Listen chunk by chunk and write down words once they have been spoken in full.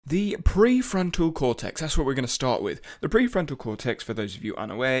The prefrontal cortex, that's what we're going to start with. The prefrontal cortex, for those of you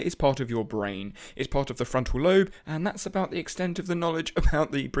unaware, is part of your brain. It's part of the frontal lobe, and that's about the extent of the knowledge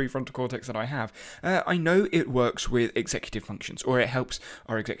about the prefrontal cortex that I have. I know it works with executive functions, or it helps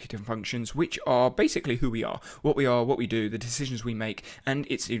our executive functions, which are basically who we are, what we do, the decisions we make, and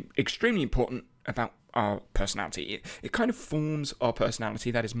it's extremely important about our personality. It kind of forms our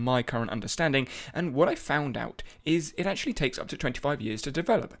personality. That is my current understanding, and what I found out is it actually takes up to 25 years to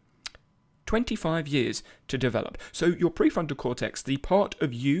develop. 25 years to develop. So your prefrontal cortex, the part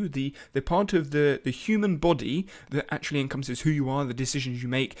of you, the part of the human body that actually encompasses who you are, the decisions you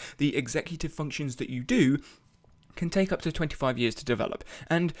make, the executive functions that you do, can take up to 25 years to develop.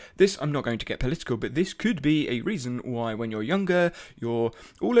 And this, I'm not going to get political, but this could be a reason why when you're younger, you're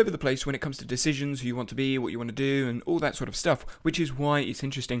all over the place when it comes to decisions, who you want to be, what you want to do, and all that sort of stuff, which is why it's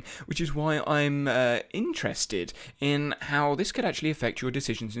interesting, which is why I'm interested in how this could actually affect your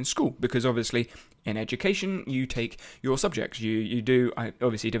decisions in school, because obviously in education, you take your subjects. You do,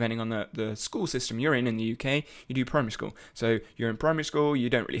 obviously, depending on the school system you're in the UK, you do primary school. So you're in primary school, you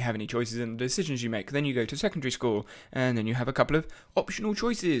don't really have any choices in the decisions you make. Then you go to secondary school, and then you have a couple of optional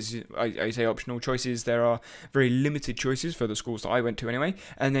choices. I say optional choices, there are very limited choices for the schools that I went to anyway.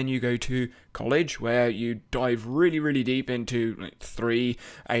 And then you go to college, where you dive really, really deep into like 3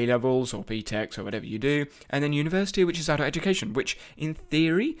 A-levels or BTECs or whatever you do. And then university, which is adult education, which in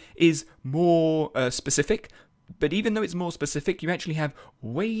theory is more specific, but even though it's more specific, you actually have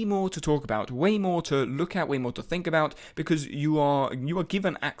way more to talk about, way more to look at, way more to think about, because you are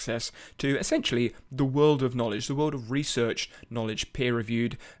given access to essentially the world of knowledge, the world of research knowledge,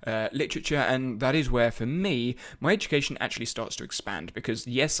 peer-reviewed literature, and that is where, for me, my education actually starts to expand, because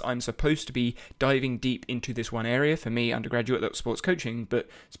yes, I'm supposed to be diving deep into this one area. For me, undergraduate, that's sports coaching, but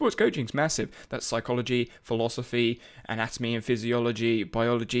sports coaching's massive. That's psychology, philosophy, anatomy and physiology,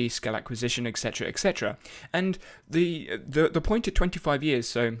 biology, skill acquisition, etc., etc. And the point at 25 years,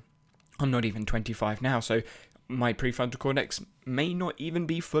 so I'm not even 25 now, so my prefrontal cortex may not even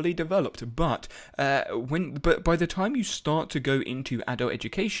be fully developed, but by the time you start to go into adult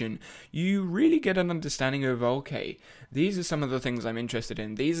education, you really get an understanding of, okay, these are some of the things I'm interested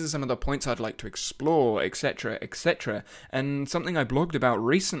in, these are some of the points I'd like to explore, etc., etc. And something I blogged about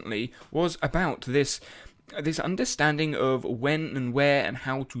recently was about this understanding of when and where and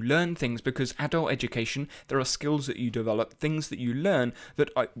how to learn things, because adult education, there are skills that you develop, things that you learn that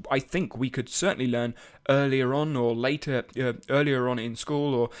I think we could certainly learn earlier on or later, earlier on in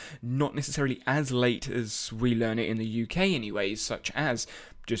school, or not necessarily as late as we learn it in the UK anyways, such as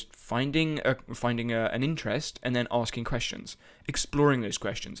just finding an interest and then asking questions, exploring those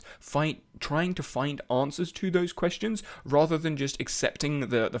questions, trying to find answers to those questions rather than just accepting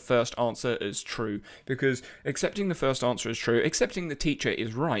the first answer as true. Because accepting the first answer as true, accepting the teacher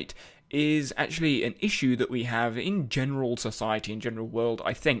is right, is actually an issue that we have in general society, in general world,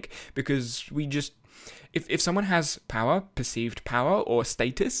 I think, because we just, if someone has power, perceived power or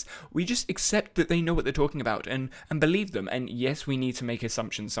status, we just accept that they know what they're talking about and believe them. And yes, we need to make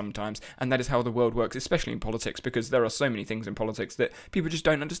assumptions sometimes, and that is how the world works, especially in politics, because there are so many things in politics that people just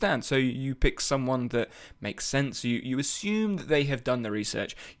don't understand. So you pick someone that makes sense, you assume that they have done the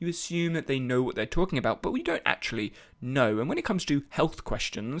research, you assume that they know what they're talking about, but we don't actually know. And when it comes to health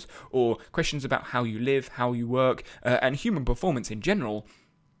questions, or questions about how you live, how you work, and human performance in general,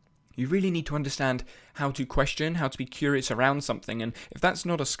 you really need to understand how to question, how to be curious around something. And if that's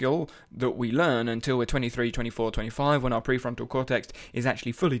not a skill that we learn until we're 23, 24, 25, when our prefrontal cortex is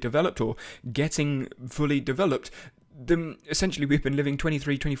actually fully developed or getting fully developed, then essentially we've been living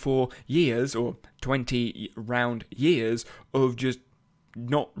 23, 24 years or 20 round years of just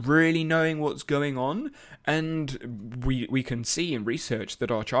not really knowing what's going on. And we can see in research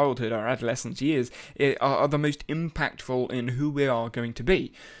that our childhood, our adolescence years are the most impactful in who we are going to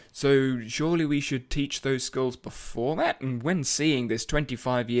be. So surely we should teach those skills before that. And when seeing this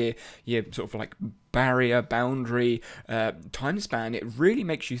 25-year sort of like boundary time span, it really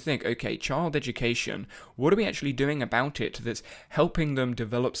makes you think, okay, child education, what are we actually doing about it that's helping them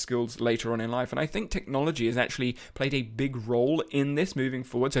develop skills later on in life? And I think technology has actually played a big role in this moving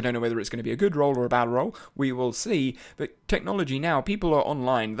forward. So I don't know whether it's going to be a good role or a bad role. We will see. But technology now, people are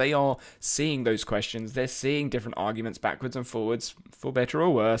online. They are seeing those questions. They're seeing different arguments backwards and forwards, for better or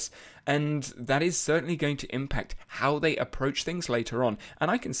worse. And that is certainly going to impact how they approach things later on.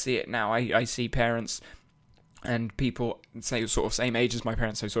 And I can see it now. I see parents and people, say sort of same age as my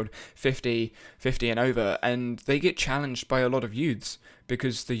parents, so sort of 50 and over, and they get challenged by a lot of youths,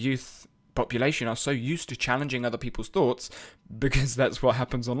 because the youth population are so used to challenging other people's thoughts because that's what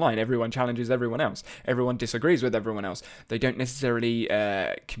happens online. Everyone challenges everyone else. Everyone disagrees with everyone else. They don't necessarily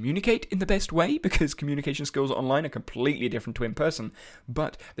communicate in the best way, because communication skills online are completely different to in person,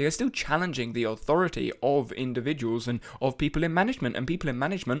 but they are still challenging the authority of individuals and of people in management, and people in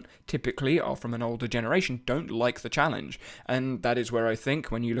management typically are from an older generation, don't like the challenge. And that is where I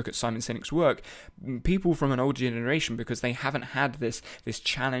think, when you look at Simon Sinek's work, people from an older generation, because they haven't had this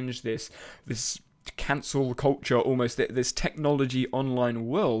challenge, this cancel culture, almost this technology online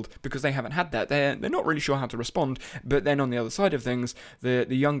world, because they haven't had that, they're not really sure how to respond. But then on the other side of things, the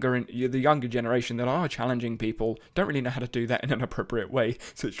younger generation that are challenging people don't really know how to do that in an appropriate way.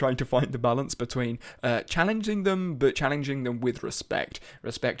 So it's trying to find the balance between challenging them, but challenging them with respect.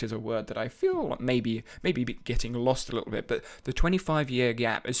 Respect is a word that I feel like maybe getting lost a little bit. But the 25-year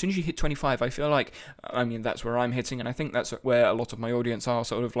gap, as soon as you hit 25, I feel like, I mean, that's where I'm hitting, and I think that's where a lot of my audience are,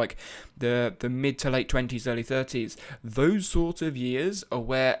 sort of like the mid to late 20s, early 30s. Those sort of years are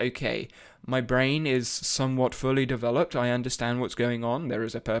where, okay, my brain is somewhat fully developed, I understand what's going on, there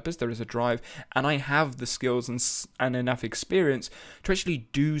is a purpose, there is a drive, and I have the skills and enough experience to actually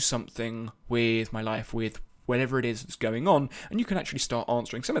do something with my life, with whatever it is that's going on, and you can actually start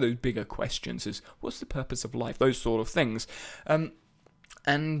answering some of those bigger questions, is what's the purpose of life, those sort of things.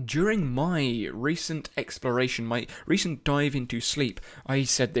 And during my recent exploration, my recent dive into sleep, I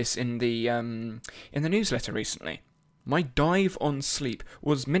said this in the newsletter recently. My dive on sleep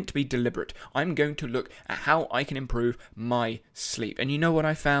was meant to be deliberate. I'm going to look at how I can improve my sleep. And you know what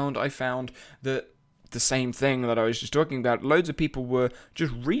I found? I found that the same thing that I was just talking about. Loads of people were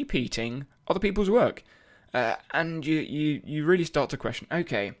just repeating other people's work. And you really start to question,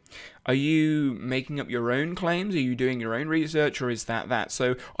 okay, are you making up your own claims? Are you doing your own research, or is that?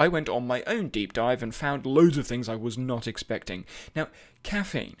 So I went on my own deep dive and found loads of things I was not expecting. Now,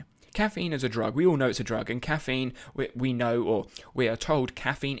 caffeine. Caffeine is a drug. We all know it's a drug, and caffeine, we know, or we are told,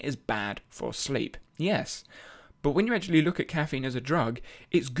 caffeine is bad for sleep. Yes. But when you actually look at caffeine as a drug,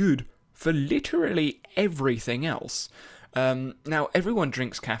 it's good for literally everything else. Now, everyone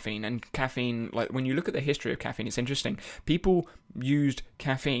drinks caffeine, and caffeine, like, when you look at the history of caffeine, it's interesting. People used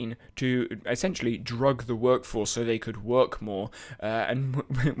caffeine to essentially drug the workforce so they could work more. And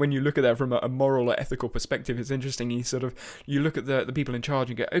when you look at that from a moral or ethical perspective, it's interesting. You look at the people in charge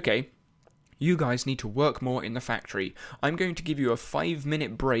and go, okay, you guys need to work more in the factory. I'm going to give you a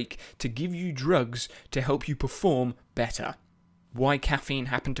 5-minute break to give you drugs to help you perform better. Why caffeine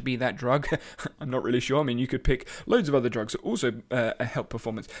happened to be that drug, I'm not really sure. I mean, you could pick loads of other drugs that also help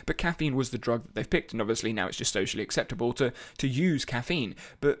performance, but caffeine was the drug that they've picked, and obviously now it's just socially acceptable to use caffeine.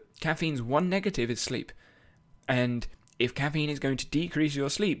 But caffeine's one negative is sleep. And if caffeine is going to decrease your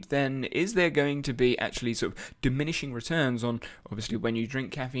sleep, then is there going to be actually sort of diminishing returns on, obviously, when you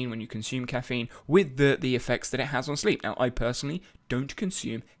drink caffeine, when you consume caffeine, with the effects that it has on sleep? Now, I personally don't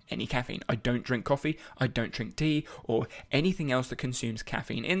consume any caffeine. I don't drink coffee, I don't drink tea, or anything else that consumes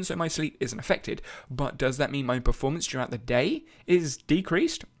caffeine in, so my sleep isn't affected. But does that mean my performance throughout the day is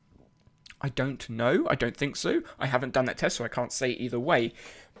decreased? I don't know. I don't think so. I haven't done that test, so I can't say either way.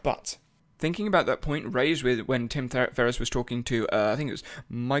 But thinking about that point raised with when Tim Ferriss was talking to, I think it was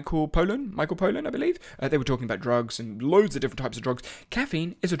Michael Pollan, I believe. They were talking about drugs and loads of different types of drugs.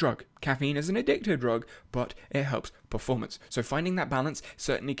 Caffeine is a drug. Caffeine is an addictive drug, but it helps performance. So finding that balance,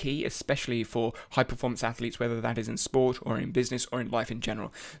 certainly key, especially for high-performance athletes, whether that is in sport or in business or in life in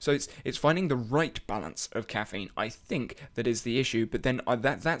general. So it's finding the right balance of caffeine, I think, that is the issue. But then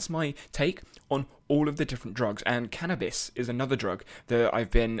that's my take on all of the different drugs, and cannabis is another drug that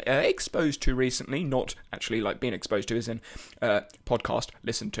I've been exposed to recently, not actually like being exposed to as in podcast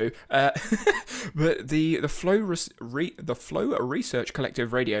listened to, but the Flow Research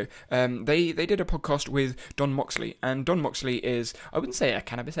Collective Radio, they did a podcast with Don Moxley, and Don Moxley is, I wouldn't say a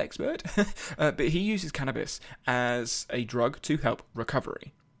cannabis expert, but he uses cannabis as a drug to help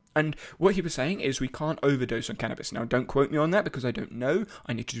recovery. And what he was saying is we can't overdose on cannabis. Now, don't quote me on that because I don't know.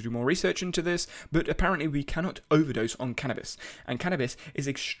 I need to do more research into this. But apparently we cannot overdose on cannabis. And cannabis is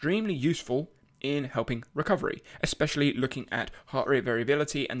extremely useful in helping recovery, especially looking at heart rate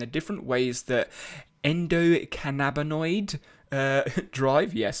variability and the different ways that endocannabinoid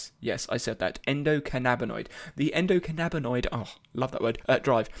drive, yes, I said that, endocannabinoid. The endocannabinoid, love that word,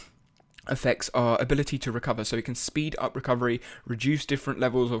 drive, affects our ability to recover. So it can speed up recovery, reduce different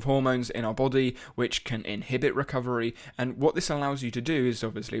levels of hormones in our body, which can inhibit recovery. And what this allows you to do is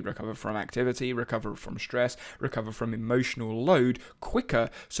obviously recover from activity, recover from stress, recover from emotional load quicker,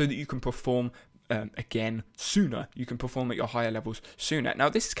 so that you can perform again, sooner. You can perform at your higher levels sooner. Now,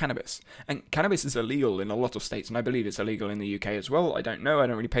 this is cannabis, and cannabis is illegal in a lot of states, and I believe it's illegal in the UK as well. I don't know. I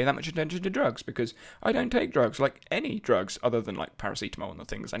don't really pay that much attention to drugs because I don't take drugs, like any drugs other than like paracetamol and the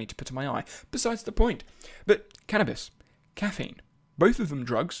things I need to put in my eye. Besides the point. But cannabis, caffeine, both of them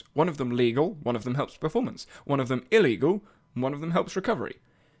drugs. One of them legal, one of them helps performance. One of them illegal, one of them helps recovery.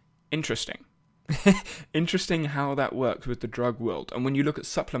 Interesting. Interesting how that works with the drug world. And when you look at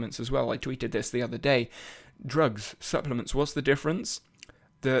supplements as well, I tweeted this the other day. Drugs, supplements, what's the difference?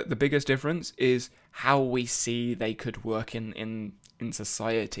 The biggest difference is how we see they could work in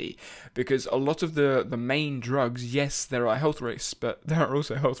society. Because a lot of the main drugs, yes, there are health risks, but there are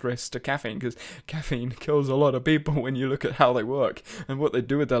also health risks to caffeine, because caffeine kills a lot of people when you look at how they work and what they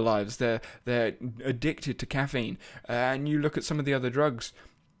do with their lives. They're addicted to caffeine. And you look at some of the other drugs,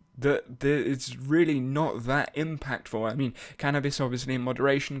 it's really not that impactful. I mean, cannabis obviously in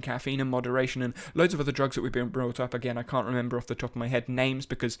moderation, caffeine in moderation, and loads of other drugs that we've been brought up. Again, I can't remember off the top of my head names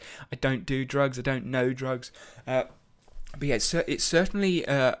because I don't do drugs, I don't know drugs. But yeah, it's certainly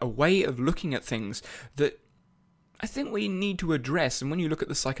a way of looking at things that I think we need to address. And when you look at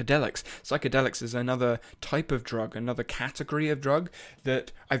the psychedelics is another type of drug, another category of drug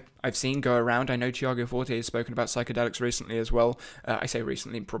that I've seen go around. I know Tiago Forte has spoken about psychedelics recently as well. I say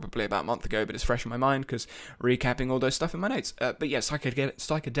recently, probably about a month ago, but it's fresh in my mind because recapping all those stuff in my notes. But yeah,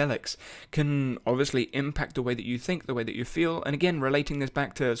 psychedelics can obviously impact the way that you think, the way that you feel. And again, relating this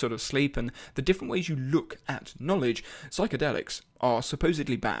back to sort of sleep and the different ways you look at knowledge, psychedelics are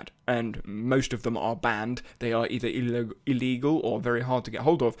supposedly bad, and most of them are banned. They are either illegal or very hard to get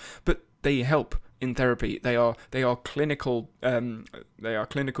hold of, but they help in therapy. They are clinical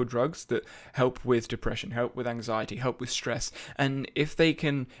drugs that help with depression, help with anxiety, help with stress. And if they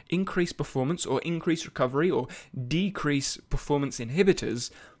can increase performance or increase recovery or decrease performance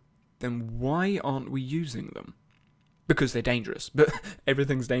inhibitors, then why aren't we using them? Because they're dangerous, but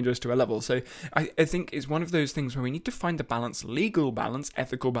everything's dangerous to a level. So I think it's one of those things where we need to find the balance, legal balance,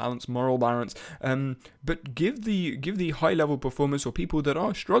 ethical balance, moral balance, but give the high level performers or people that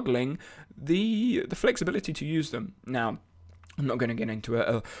are struggling the flexibility to use them. Now, I'm not going to get into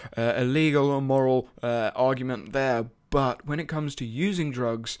a legal or moral argument there, but when it comes to using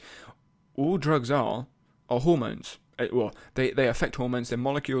drugs, all drugs are hormones. Well, they affect hormones, they're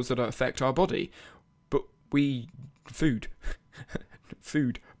molecules that affect our body, but food,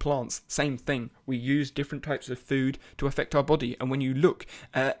 plants, same thing. We use different types of food to affect our body. And when you look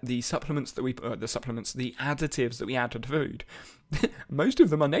at the supplements the additives that we add to the food, most of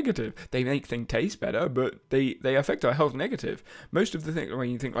them are negative. They make things taste better, but they affect our health negative. Most of the things, when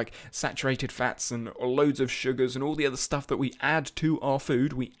you think like saturated fats and loads of sugars and all the other stuff that we add to our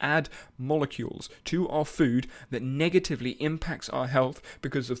food, we add molecules to our food that negatively impacts our health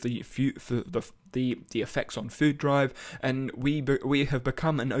because of the effects on food drive, and we have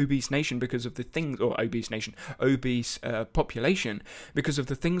become an obese nation because of the things, or obese population, because of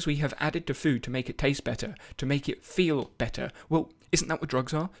the things we have added to food to make it taste better, to make it feel better. Well, isn't that what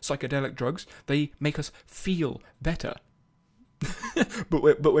drugs are? Psychedelic drugs, they make us feel better. but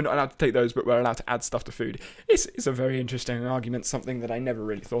we're not allowed to take those, but we're allowed to add stuff to food. It's a very interesting argument, something that I never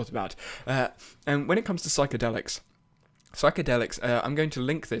really thought about. And when it comes to psychedelics, I'm going to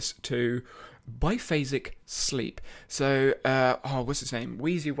link this to biphasic sleep. So, what's his name?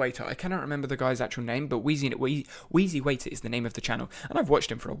 Wheezy Waiter. I cannot remember the guy's actual name, but Wheezy Waiter is the name of the channel, and I've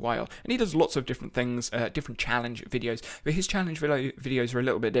watched him for a while, and he does lots of different things, different challenge videos, but his challenge videos are a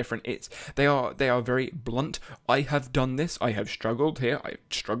little bit different. They are very blunt. I have done this, I have struggled here, I've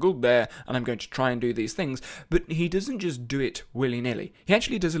struggled there, and I'm going to try and do these things, but he doesn't just do it willy-nilly. He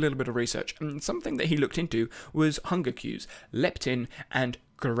actually does a little bit of research, and something that he looked into was hunger cues, leptin and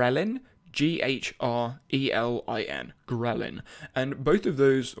ghrelin, Grelin, ghrelin, and both of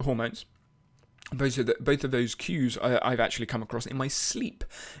those hormones, both of those cues, I've actually come across in my sleep,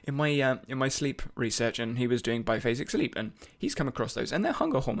 in my sleep research, and he was doing biphasic sleep, and he's come across those, and they're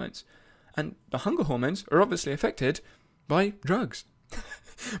hunger hormones, and the hunger hormones are obviously affected by drugs.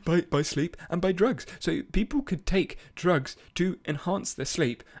 by sleep and by drugs. So people could take drugs to enhance their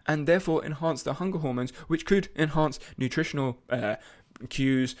sleep and therefore enhance their hunger hormones, which could enhance nutritional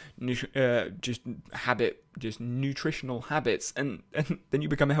cues, just nutritional habits, and then you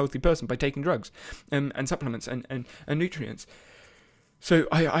become a healthy person by taking drugs and supplements and nutrients. So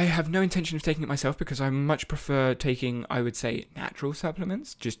I have no intention of taking it myself because I much prefer taking, I would say, natural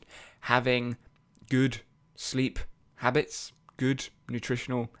supplements, just having good sleep habits, good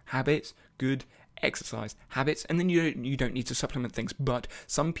nutritional habits, good exercise habits, and then you don't need to supplement things. But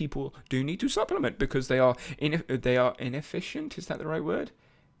some people do need to supplement because they are inefficient. Is that the right word?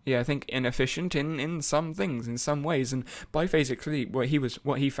 Yeah, I think inefficient in some things, in some ways, and biphasic sleep,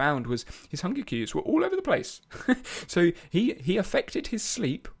 what he found was his hunger cues were all over the place. So he affected his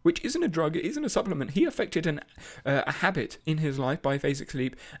sleep, which isn't a drug, it isn't a supplement. He affected a habit in his life, biphasic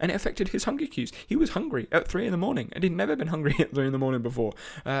sleep, and it affected his hunger cues. He was hungry at 3 in the morning, and he'd never been hungry at 3 in the morning before.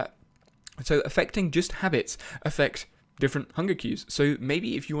 So affecting just habits affect different hunger cues. So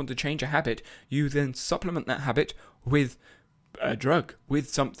maybe if you want to change a habit, you then supplement that habit with a drug, with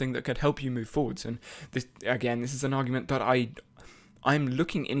something that could help you move forwards. And this is an argument that I'm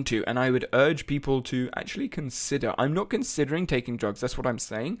looking into, and I would urge people to actually consider. I'm not considering taking drugs, that's what I'm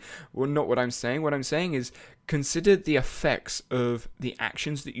saying. Well, not what I'm saying. What I'm saying is consider the effects of the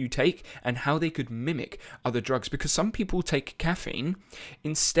actions that you take and how they could mimic other drugs, because some people take caffeine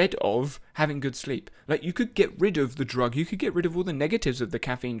instead of having good sleep. Like, you could get rid of the drug, you could get rid of all the negatives of the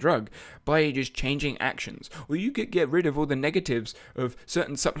caffeine drug by just changing actions, or you could get rid of all the negatives of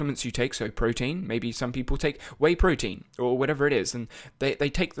certain supplements you take. So protein, maybe some people take whey protein or whatever it is, and they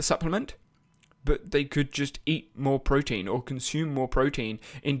take the supplement, but they could just eat more protein or consume more protein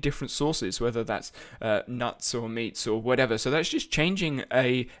in different sources, whether that's nuts or meats or whatever. So that's just changing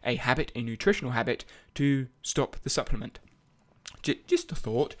a habit, a nutritional habit, to stop the supplement. Just a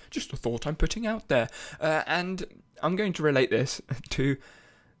thought I'm putting out there. And I'm going to relate this to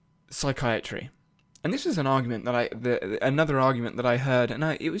psychiatry. And this is an argument that another argument that I heard, and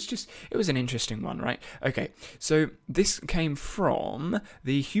it was an interesting one, right? Okay, so this came from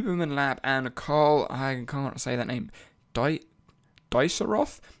the Huberman Lab and Carl, I can't say that name,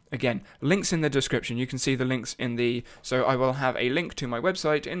 Dysoroth? Again, links in the description. You can see the links so I will have a link to my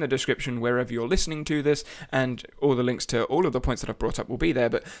website in the description wherever you're listening to this, and all the links to all of the points that I've brought up will be there.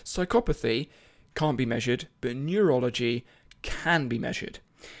 But psychopathy can't be measured, but neurology can be measured.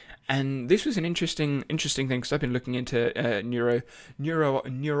 And this was an interesting thing, because I've been looking into neurology,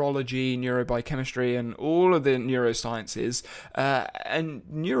 neurobiochemistry, and all of the neurosciences. And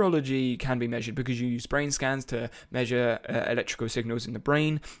neurology can be measured because you use brain scans to measure electrical signals in the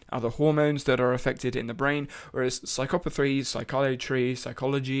brain, other hormones that are affected in the brain, whereas psychopathy, psychiatry,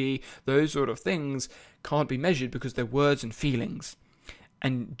 psychology, those sort of things can't be measured because they're words and feelings.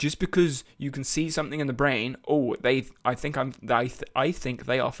 And just because you can see something in the brain, I think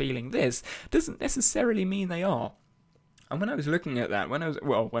they are feeling this, doesn't necessarily mean they are. And when I was looking at that, when I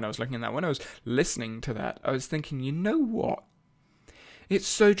was listening to that, I was thinking, you know what? It's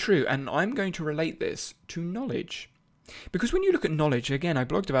so true, and I'm going to relate this to knowledge. Because when you look at knowledge, again, I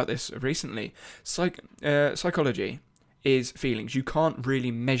blogged about this recently, psychology is feelings. You can't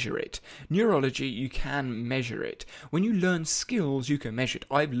really measure it. Neurology, you can measure it. When you learn skills, you can measure it.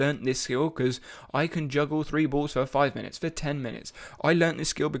 I've learnt this skill because I can juggle 3 balls for 5 minutes, for 10 minutes. I learnt this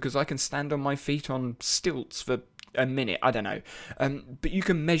skill because I can stand on my feet on stilts for a minute. I don't know. But you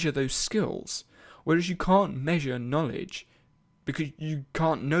can measure those skills. Whereas you can't measure knowledge, because you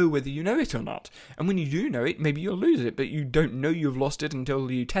can't know whether you know it or not. And when you do know it, maybe you'll lose it, but you don't know you've lost it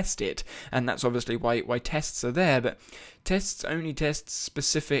until you test it. And that's obviously why tests are there, but tests only test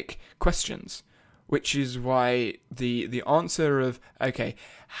specific questions, which is why the answer of, okay,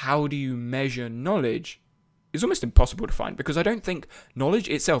 how do you measure knowledge, is almost impossible to find, because I don't think knowledge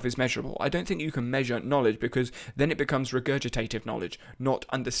itself is measurable. I don't think you can measure knowledge, because then it becomes regurgitative knowledge, not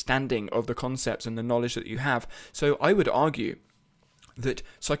understanding of the concepts and the knowledge that you have. So I would argue that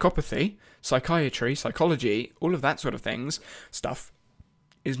psychopathy, psychiatry, psychology, all of that sort of stuff,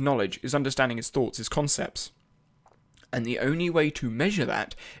 is knowledge, is understanding, is thoughts, is concepts. And the only way to measure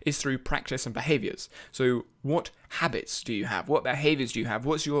that is through practice and behaviors. So what habits do you have? What behaviors do you have?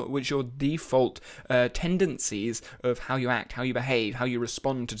 What's your default tendencies of how you act, how you behave, how you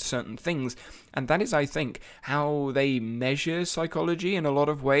respond to certain things? And that is, I think, how they measure psychology in a lot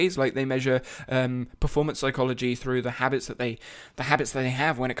of ways. Like, they measure performance psychology through the habits that they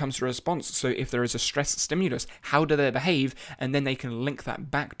have when it comes to response. So if there is a stress stimulus, how do they behave? And then they can link that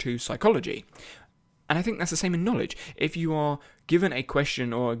back to psychology. And I think that's the same in knowledge. If you are given a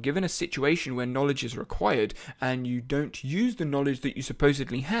question or given a situation where knowledge is required and you don't use the knowledge that you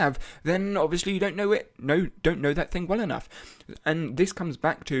supposedly have, then obviously you don't know that thing well enough. And this comes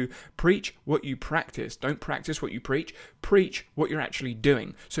back to preach what you practice. Don't practice what you preach. Preach what you're actually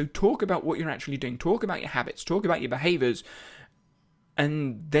doing. So talk about what you're actually doing. Talk about your habits. Talk about your behaviors.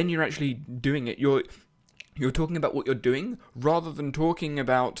 And then you're actually doing it. You're talking about what you're doing rather than talking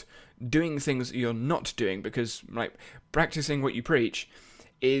about doing things that you're not doing, because like practicing what you preach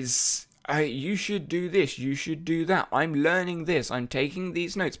is you should do this, you should do that, I'm learning this, I'm taking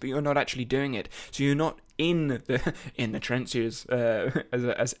these notes, but you're not actually doing it. So you're not in the trenches,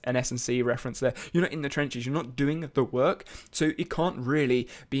 as an S&C reference there. You're not in the trenches. You're not doing the work, so it can't really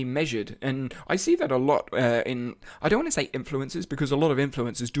be measured. And I see that a lot in, I don't want to say influencers, because a lot of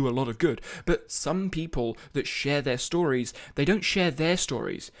influencers do a lot of good, but some people that share their stories, they don't share their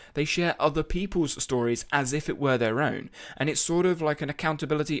stories. They share other people's stories as if it were their own. And it's sort of like an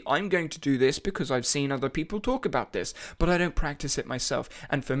accountability. I'm going to do this because I've seen other people talk about this, but I don't practice it myself.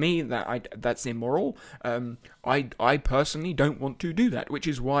 And for me, that's immoral. I personally don't want to do that, which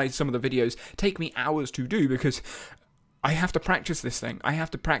is why some of the videos take me hours to do, because I have to practice this thing. I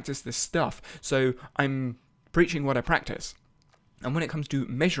have to practice this stuff. So I'm preaching what I practice. And when it comes to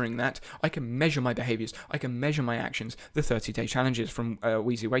measuring that, I can measure my behaviors. I can measure my actions. The 30-day challenges from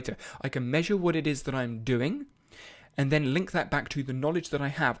Wheezy Waiter. I can measure what it is that I'm doing, and then link that back to the knowledge that I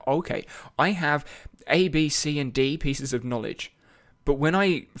have. Okay, I have A, B, C, and D pieces of knowledge. But when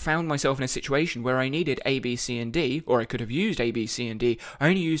I found myself in a situation where I needed A, B, C, and D, or I could have used A, B, C, and D, I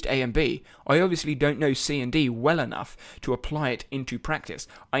only used A and B. I obviously don't know C and D well enough to apply it into practice.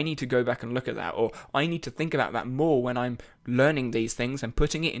 I need to go back and look at that, or I need to think about that more when I'm learning these things and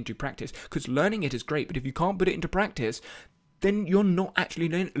putting it into practice. Because learning it is great, but if you can't put it into practice, then you're not actually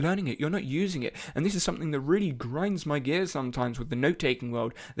learning it, you're not using it. And this is something that really grinds my gears sometimes with the note-taking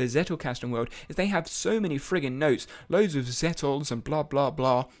world, the Zettelkasten world, is they have so many friggin' notes, loads of Zettels and blah, blah,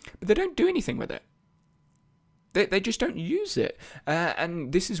 blah, but they don't do anything with it. They just don't use it.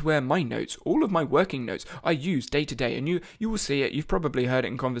 And this is where my notes, all of my working notes, I use day to day. And you will see it. You've probably heard it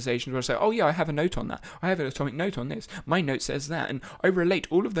in conversations where I say, oh yeah, I have a note on that. I have an atomic note on this. My note says that. And I relate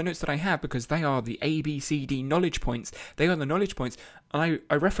all of the notes that I have because they are the A, B, C, D knowledge points. They are the knowledge points. And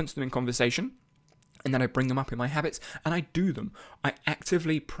I reference them in conversation. And then I bring them up in my habits and I do them. I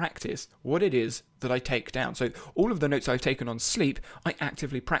actively practice what it is that I take down. So all of the notes I've taken on sleep, I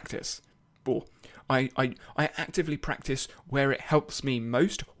actively practice. Or I actively practice where it helps me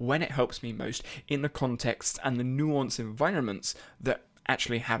most, when it helps me most, in the context and the nuanced environments that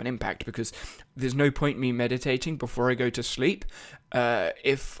actually have an impact, because there's no point me meditating before I go to sleep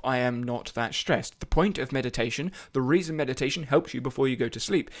if I am not that stressed. The point of meditation, the reason meditation helps you before you go to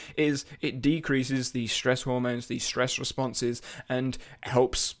sleep, is it decreases the stress hormones, the stress responses, and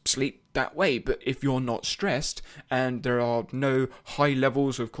helps sleep that way. But if you're not stressed and there are no high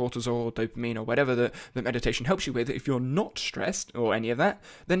levels of cortisol or dopamine or whatever that meditation helps you with, if you're not stressed or any of that,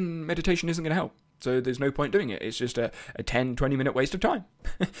 then meditation isn't going to help. So there's no point doing it. It's just a 10-20 minute waste of time.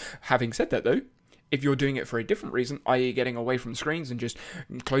 Having said that though, if you're doing it for a different reason, i.e. getting away from screens and just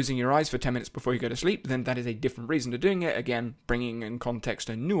closing your eyes for 10 minutes before you go to sleep, then that is a different reason to doing it. Again, bringing in context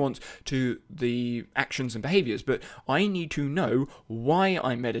and nuance to the actions and behaviors. But I need to know why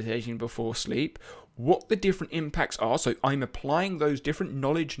I'm meditating before sleep, what the different impacts are. So I'm applying those different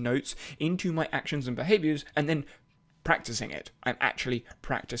knowledge notes into my actions and behaviors, and then practicing it. I'm actually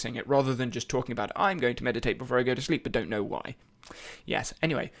practicing it rather than just talking about I'm going to meditate before I go to sleep but don't know why. Yes,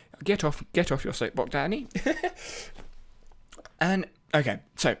 anyway, get off your soapbox, Danny. And okay,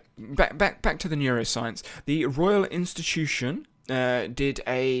 so back to the neuroscience. The Royal Institution did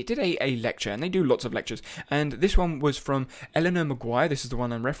a lecture, and they do lots of lectures, and this one was from Eleanor Maguire. This is the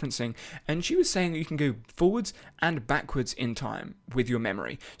one I'm referencing, and she was saying that you can go forwards and backwards in time with your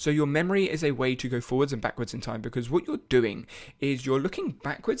memory. So your memory is a way to go forwards and backwards in time, because what you're doing is you're looking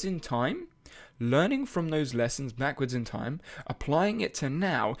backwards in time, learning from those lessons backwards in time, applying it to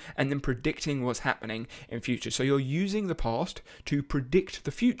now, and then predicting what's happening in future. So you're using the past to predict the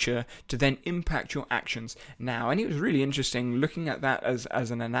future to then impact your actions now. And it was really interesting looking at that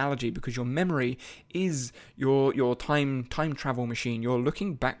as an analogy, because your memory is your time travel machine. You're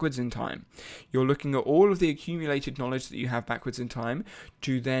looking backwards in time. You're looking at all of the accumulated knowledge that you have backwards in time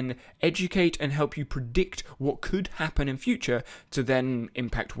to then educate and help you predict what could happen in future to then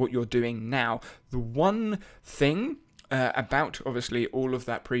impact what you're doing now. The one thing about obviously all of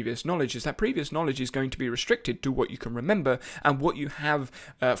that previous knowledge is that previous knowledge is going to be restricted to what you can remember and what you have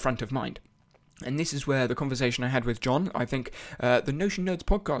front of mind. And this is where the conversation I had with John, I think the Notion Nerds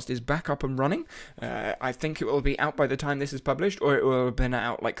podcast is back up and running. I think it will be out by the time this is published, or it will have been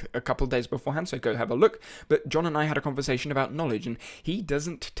out like a couple of days beforehand, so go have a look. But John and I had a conversation about knowledge, and he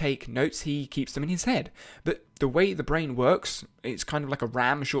doesn't take notes, he keeps them in his head. But the way the brain works, it's kind of like a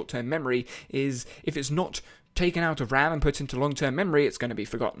RAM, short-term memory, is if it's not taken out of RAM and put into long-term memory, it's going to be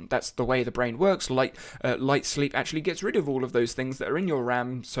forgotten. That's the way the brain works. Light sleep actually gets rid of all of those things that are in your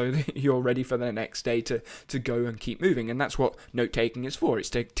RAM so that you're ready for the next day to go and keep moving. And that's what note-taking is for. It's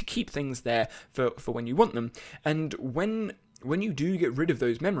to keep things there for when you want them. And when when you do get rid of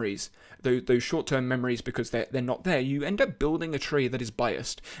those memories, those short-term memories, because they're not there, you end up building a tree that is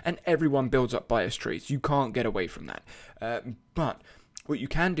biased, and everyone builds up biased trees. You can't get away from that. But what you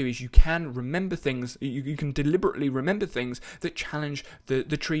can do is you can remember things, you can deliberately remember things that challenge the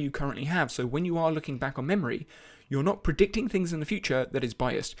tree you currently have. So when you are looking back on memory, you're not predicting things in the future that is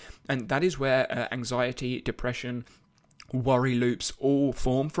biased. And that is where anxiety, depression, worry loops all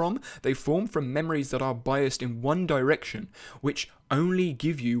form from. They form from memories that are biased in one direction, which only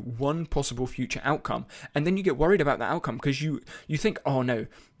give you one possible future outcome. And then you get worried about that outcome because you think, oh no,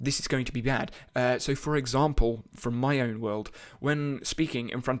 this is going to be bad. So for example, from my own world, when speaking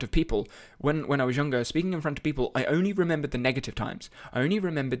in front of people, when I was younger, speaking in front of people, I only remembered the negative times. I only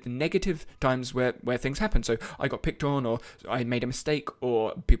remembered the negative times where things happened. So I got picked on, or I made a mistake,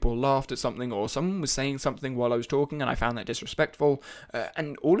 or people laughed at something, or someone was saying something while I was talking and I found that disrespectful.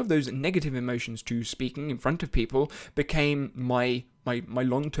 And all of those negative emotions to speaking in front of people became my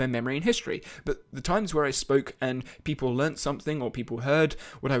long-term memory in history. But the times where I spoke and people learnt something, or people heard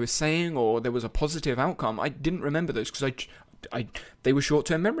what I was saying, or there was a positive outcome, I didn't remember those because they were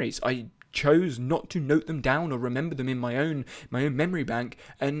short-term memories. I chose not to note them down or remember them in my own memory bank,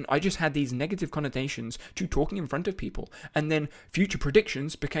 and I just had these negative connotations to talking in front of people. And then future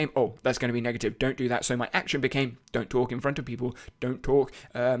predictions became, oh, that's going to be negative, don't do that. So my action became, don't talk in front of people, don't talk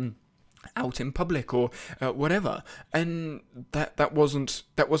out in public, or whatever. And that wasn't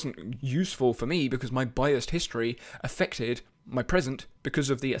useful for me because my biased history affected my present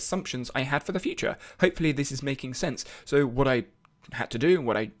because of the assumptions I had for the future. Hopefully this is making sense. So what I had to do,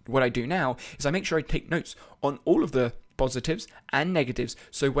 what I do now, is I make sure I take notes on all of the positives and negatives.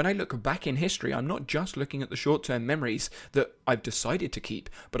 So when I look back in history, I'm not just looking at the short-term memories that I've decided to keep,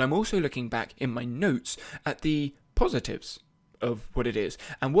 but I'm also looking back in my notes at the positives of what it is.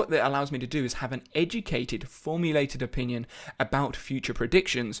 And what that allows me to do is have an educated, formulated opinion about future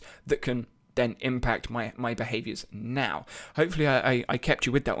predictions that can then impact my behaviors now. Hopefully I kept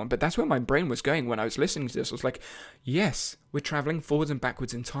you with that one, but that's where my brain was going when I was listening to this. I was like, yes, we're traveling forwards and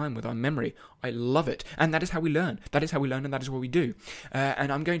backwards in time with our memory. I love it. And that is how we learn. That is how we learn, and that is what we do. And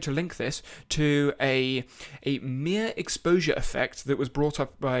I'm going to link this to a mere exposure effect that was brought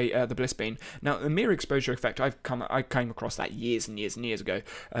up by the Blissbean. Now, the mere exposure effect, I came across that years and years and years ago,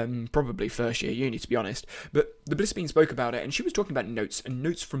 probably first year uni, to be honest. But the Blissbean spoke about it, and she was talking about notes, and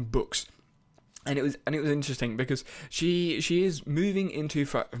notes from books. And it was interesting because she is moving into,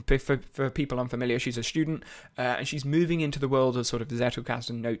 for people unfamiliar, she's a student, and she's moving into the world of sort of Zettelkasten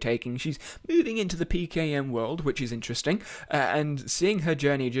and note-taking. She's moving into the PKM world, which is interesting, and seeing her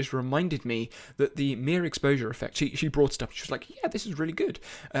journey just reminded me that the mere exposure effect, she brought stuff, she was like, yeah, this is really good.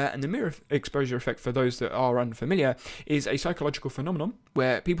 And the mere exposure effect, for those that are unfamiliar, is a psychological phenomenon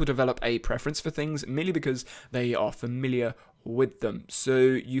where people develop a preference for things merely because they are familiar with them. So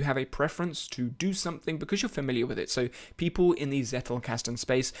you have a preference to do something because you're familiar with it. So people in the Zettelkasten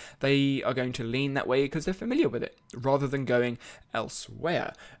space, they are going to lean that way because they're familiar with it, rather than going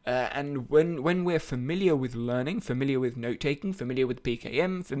elsewhere. And when we're familiar with learning, familiar with note-taking, familiar with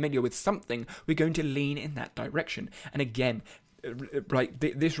PKM, familiar with something, we're going to lean in that direction. And again, right,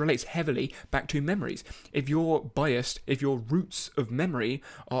 this relates heavily back to memories. If you're biased, if your roots of memory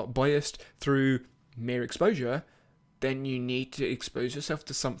are biased through mere exposure, then you need to expose yourself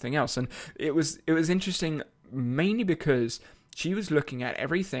to something else. And it was interesting mainly because she was looking at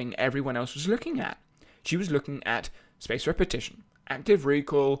everything everyone else was looking at. She was looking at spaced repetition, active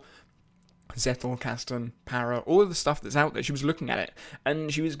recall, Zettelkasten, para, all of the stuff that's out there. She was looking at it,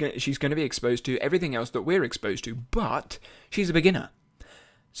 and she's going to be exposed to everything else that we're exposed to, but she's a beginner.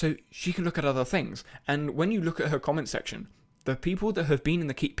 So she can look at other things. And when you look at her comment section, the people that have been in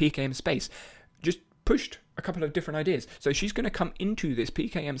the PKM space just pushed a couple of different ideas. So she's going to come into this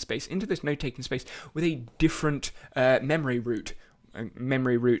PKM space, into this note-taking space, with a different memory route.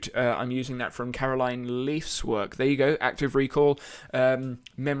 I'm using that from Caroline Leaf's work. There you go, active recall,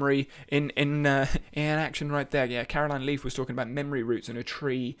 memory in action right there. Yeah, Caroline Leaf was talking about memory roots in a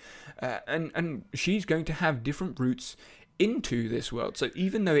tree, and she's going to have different roots into this world. So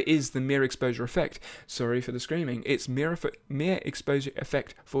even though it is the mere exposure effect, sorry for the screaming, it's mere exposure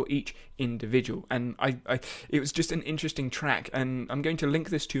effect for each individual. And it was just an interesting track, and I'm going to link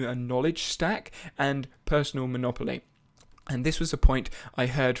this to a knowledge stack and personal monopoly. And this was a point I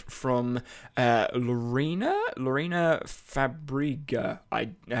heard from Lorena Fabriga.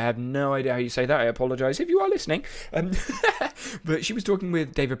 I have no idea how you say that. I apologize if you are listening. But she was talking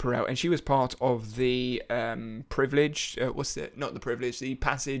with David Perel, and she was part of the privilege. The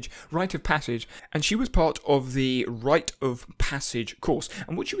passage, rite of passage. And she was part of the rite of passage course.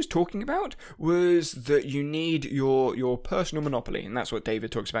 And what she was talking about was that you need your personal monopoly, and that's what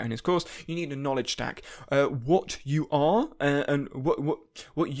David talks about in his course. You need a knowledge stack. What you are. And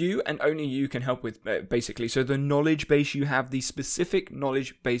what you and only you can help with, basically. So the knowledge base you have, the specific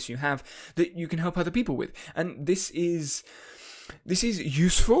knowledge base you have that you can help other people with. And this is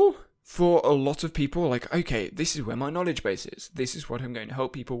useful for a lot of people. Like, okay, this is where my knowledge base is. This is what I'm going to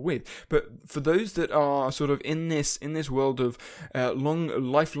help people with. But for those that are sort of in this world of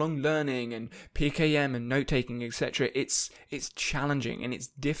lifelong learning and PKM and note taking, etc., it's challenging and it's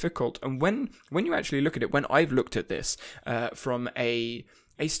difficult. And when you actually look at it, when I've looked at this from a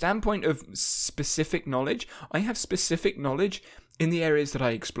standpoint of specific knowledge, I have specific knowledge in the areas that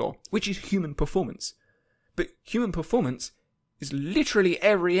I explore, which is human performance. But human performance is literally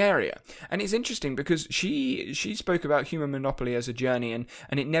every area. And it's interesting because she spoke about human monopoly as a journey, and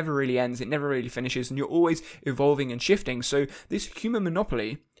it never really ends, it never really finishes, and you're always evolving and shifting. So this human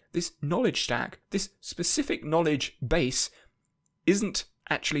monopoly, this knowledge stack, this specific knowledge base isn't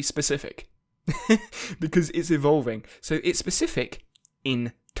actually specific because it's evolving. So it's specific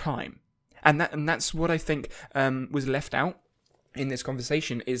in time. And that's what I think was left out in this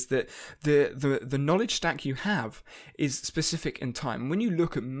conversation, is that the knowledge stack you have is specific in time. When you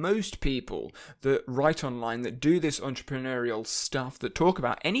look at most people that write online, that do this entrepreneurial stuff, that talk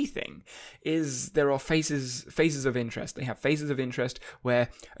about anything, is there are phases of interest. They have phases of interest where,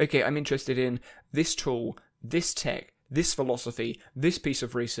 okay, I'm interested in this tool, this tech, this philosophy, this piece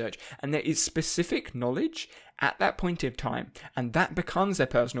of research, and there is specific knowledge at that point in time, and that becomes their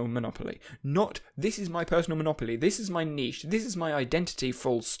personal monopoly. Not, this is my personal monopoly, this is my niche, this is my identity,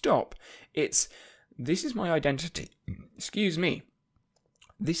 full stop. It's, this is my identity, excuse me,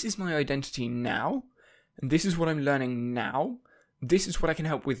 this is my identity now, and this is what I'm learning now, this is what I can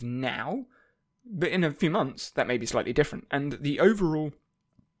help with now, but in a few months, that may be slightly different. And the overall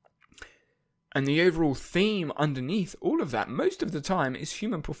theme underneath all of that, most of the time, is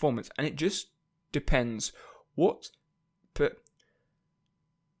human performance. And it just depends what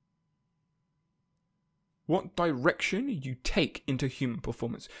direction you take into human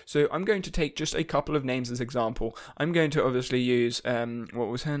performance. So I'm going to take just a couple of names as example. I'm going to obviously use, what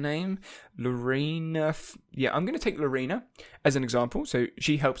was her name? Lorena. I'm going to take Lorena as an example. So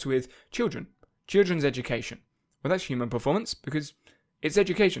she helps with children's education. Well, that's human performance because it's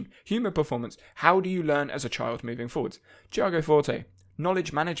education, human performance. How do you learn as a child moving forwards? Tiago Forte,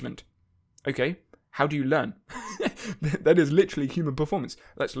 knowledge management. Okay, how do you learn? That is literally human performance.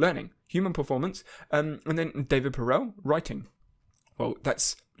 That's learning, human performance. And then David Perel, writing. Well,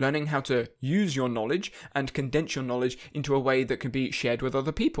 that's learning how to use your knowledge and condense your knowledge into a way that can be shared with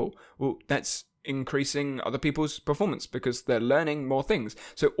other people. Well, that's increasing other people's performance because they're learning more things.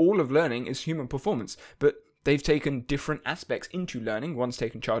 So all of learning is human performance, but they've taken different aspects into learning. One's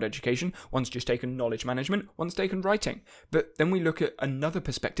taken child education, one's just taken knowledge management, one's taken writing. But then we look at another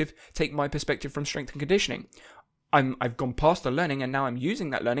perspective, take my perspective from strength and conditioning. I've gone past the learning and now I'm using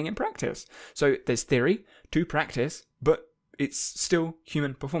that learning in practice. So there's theory to practice, but it's still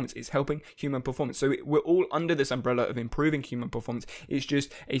human performance. It's helping human performance. So we're all under this umbrella of improving human performance. It's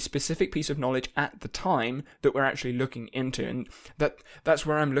just a specific piece of knowledge at the time that we're actually looking into. And that's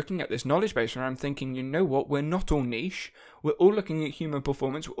where I'm looking at this knowledge base, where I'm thinking, you know what, we're not all niche. We're all looking at human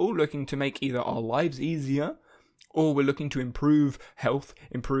performance. We're all looking to make either our lives easier, or we're looking to improve health,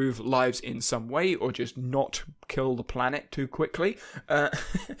 improve lives in some way, or just not kill the planet too quickly.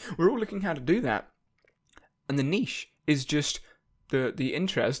 We're all looking how to do that. And the niche is just the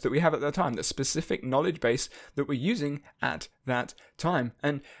interest that we have at that time, the specific knowledge base that we're using at that time.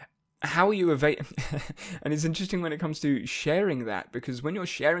 And how are you and it's interesting when it comes to sharing that, because when you're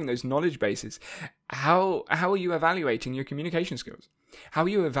sharing those knowledge bases, how are you evaluating your communication skills? How are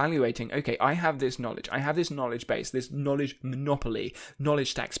you evaluating, okay, I have this knowledge base, this knowledge monopoly,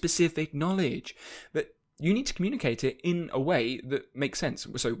 knowledge stack, specific knowledge, but you need to communicate it in a way that makes sense.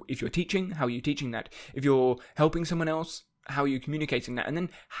 So if you're teaching, how are you teaching that? If you're helping someone else, how are you communicating that? And then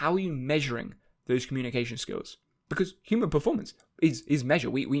how are you measuring those communication skills? Because human performance is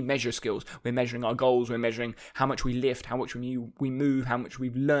measure. We measure skills. We're measuring our goals. We're measuring how much we lift, how much we move, how much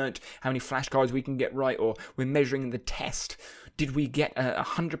we've learnt, how many flashcards we can get right, or we're measuring the test. Did we get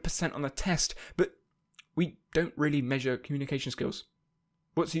 100% on the test? But we don't really measure communication skills.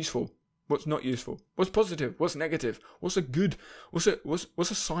 What's useful? What's not useful? What's positive? What's negative? What's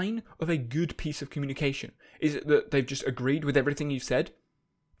a sign of a good piece of communication? Is it that they've just agreed with everything you've said?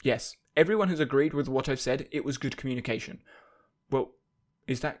 Yes, everyone has agreed with what I've said. It was good communication. Well,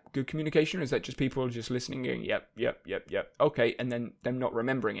 is that good communication, or is that just people just listening and going, yep, okay, and then them not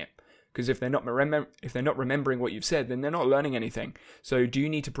remembering it? Because if they're not remembering what you've said, then they're not learning anything. So do you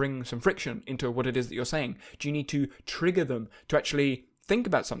need to bring some friction into what it is that you're saying? Do you need to trigger them to actually think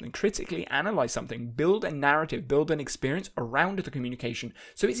about something, critically analyze something, build a narrative, build an experience around the communication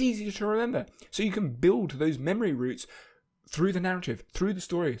so it's easier to remember? So you can build those memory roots through the narrative, through the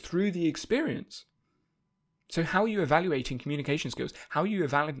story, through the experience. So how are you evaluating communication skills? How are you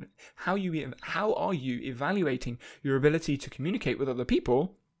evaluating your ability to communicate with other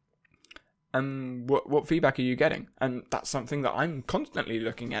people? And what feedback are you getting? And that's something that I'm constantly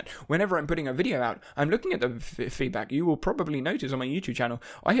looking at. Whenever I'm putting a video out, I'm looking at the feedback. You will probably notice on my YouTube channel,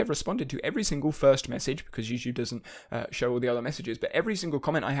 I have responded to every single first message, because YouTube doesn't show all the other messages, but every single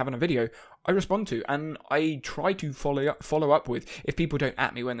comment I have on a video, I respond to, and I try to follow up with. If people don't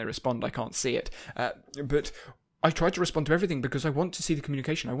at me when they respond, I can't see it. But I try to respond to everything because I want to see the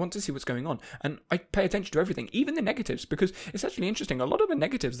communication. I want to see what's going on. And I pay attention to everything, even the negatives, because it's actually interesting. A lot of the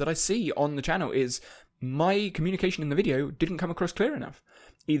negatives that I see on the channel is my communication in the video didn't come across clear enough.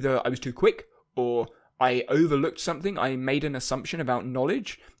 Either I was too quick, or I overlooked something. I made an assumption about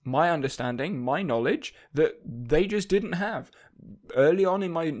knowledge, my understanding, my knowledge, that they just didn't have. Early on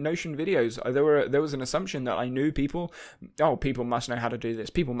in my Notion videos, there was an assumption that I knew people must know how to do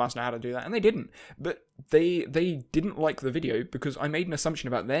this, people must know how to do that, and they didn't. But they didn't like the video because I made an assumption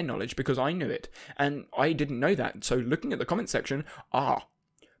about their knowledge because I knew it, and I didn't know that. So looking at the comment section,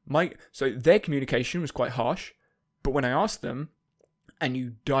 so their communication was quite harsh, but when I asked them, and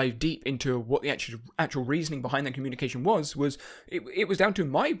you dive deep into what the actual reasoning behind that communication was it was down to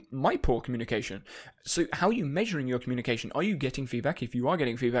my poor communication. So how are you measuring your communication? Are you getting feedback? If you are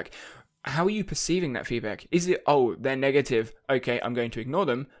getting feedback, how are you perceiving that feedback? Is it, they're negative, okay, I'm going to ignore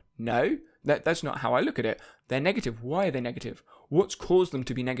them? No, that's not how I look at it. They're negative. Why are they negative? What's caused them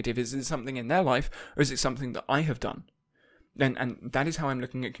to be negative? Is it something in their life, or is it something that I have done? And that is how I'm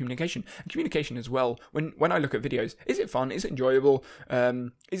looking at communication. And communication as well, when I look at videos, is it fun? Is it enjoyable?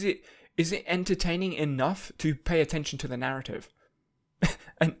 Is it entertaining enough to pay attention to the narrative?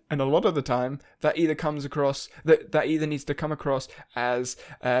 and a lot of the time, that either comes across, that either needs to come across as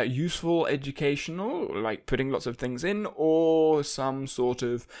useful, educational, like putting lots of things in, or some sort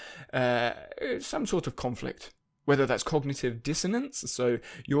of conflict. Whether that's cognitive dissonance, so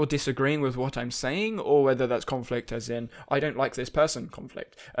you're disagreeing with what I'm saying, or whether that's conflict as in, I don't like this person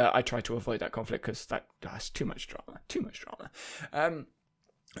conflict. I try to avoid that conflict because that's too much drama.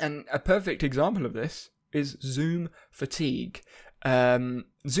 And a perfect example of this is Zoom fatigue.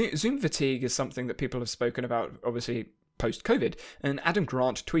 Zoom fatigue is something that people have spoken about, obviously, post-COVID, and Adam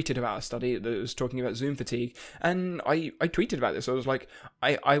Grant tweeted about a study that was talking about Zoom fatigue, and I tweeted about this. I was like,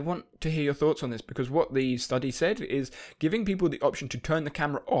 I want to hear your thoughts on this, because what the study said is giving people the option to turn the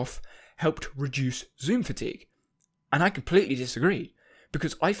camera off helped reduce Zoom fatigue. And I completely disagree,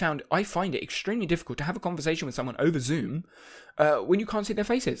 because I find it extremely difficult to have a conversation with someone over Zoom when you can't see their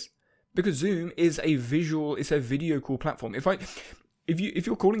faces, because Zoom is it's a video call platform. If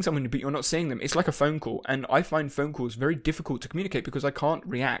you're calling someone but you're not seeing them, it's like a phone call, and I find phone calls very difficult to communicate because I can't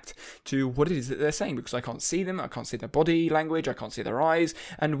react to what it is that they're saying, because I can't see them, I can't see their body language, I can't see their eyes,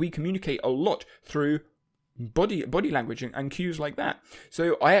 and we communicate a lot through body language and cues like that.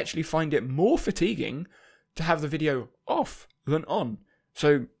 So I actually find it more fatiguing to have the video off than on.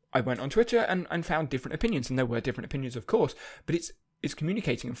 So I went on Twitter and found different opinions, and there were different opinions, of course, but it's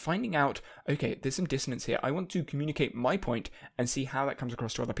communicating and finding out, okay, there's some dissonance here. I want to communicate my point and see how that comes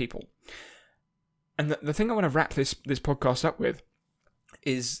across to other people. And the thing I want to wrap this podcast up with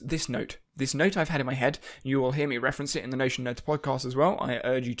is this note. This note I've had in my head. You will hear me reference it in the Notion Notes podcast as well. I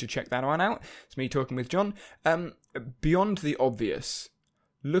urge you to check that one out. It's me talking with John. Beyond the obvious.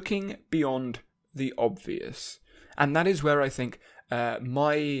 Looking beyond the obvious. And that is where I think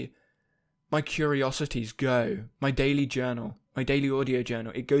my curiosities go. My daily journal. My daily audio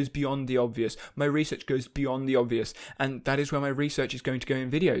journal, it goes beyond the obvious. My research goes beyond the obvious, and that is where my research is going to go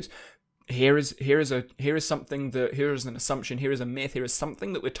in videos. Here is an assumption, here is a myth, here is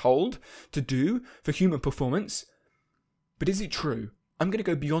something that we're told to do for human performance. But is it true? I'm going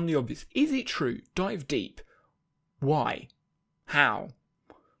to go beyond the obvious. Is it true? Dive deep. Why? How?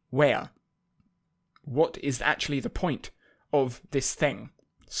 Where? What is actually the point of this thing?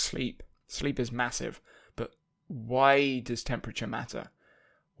 Sleep. Sleep is massive. Why does temperature matter?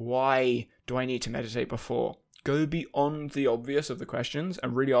 Why do I need to meditate before? Go beyond the obvious of the questions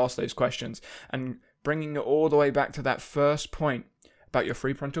and really ask those questions, and bringing it all the way back to that first point about your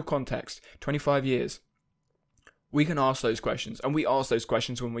prefrontal cortex, 25 years. We can ask those questions, and we ask those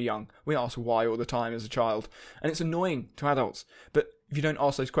questions when we're young. We ask why all the time as a child, and it's annoying to adults. But if you don't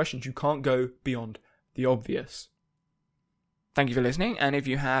ask those questions, you can't go beyond the obvious. Thank you for listening, and if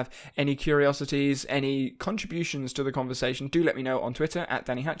you have any curiosities, any contributions to the conversation, do let me know on Twitter at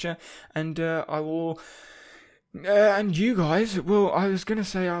Danny Hatcher, and I will... and you guys, well, I was going to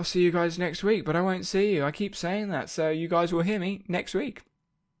say I'll see you guys next week, but I won't see you. I keep saying that, so you guys will hear me next week.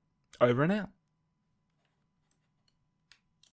 Over and out.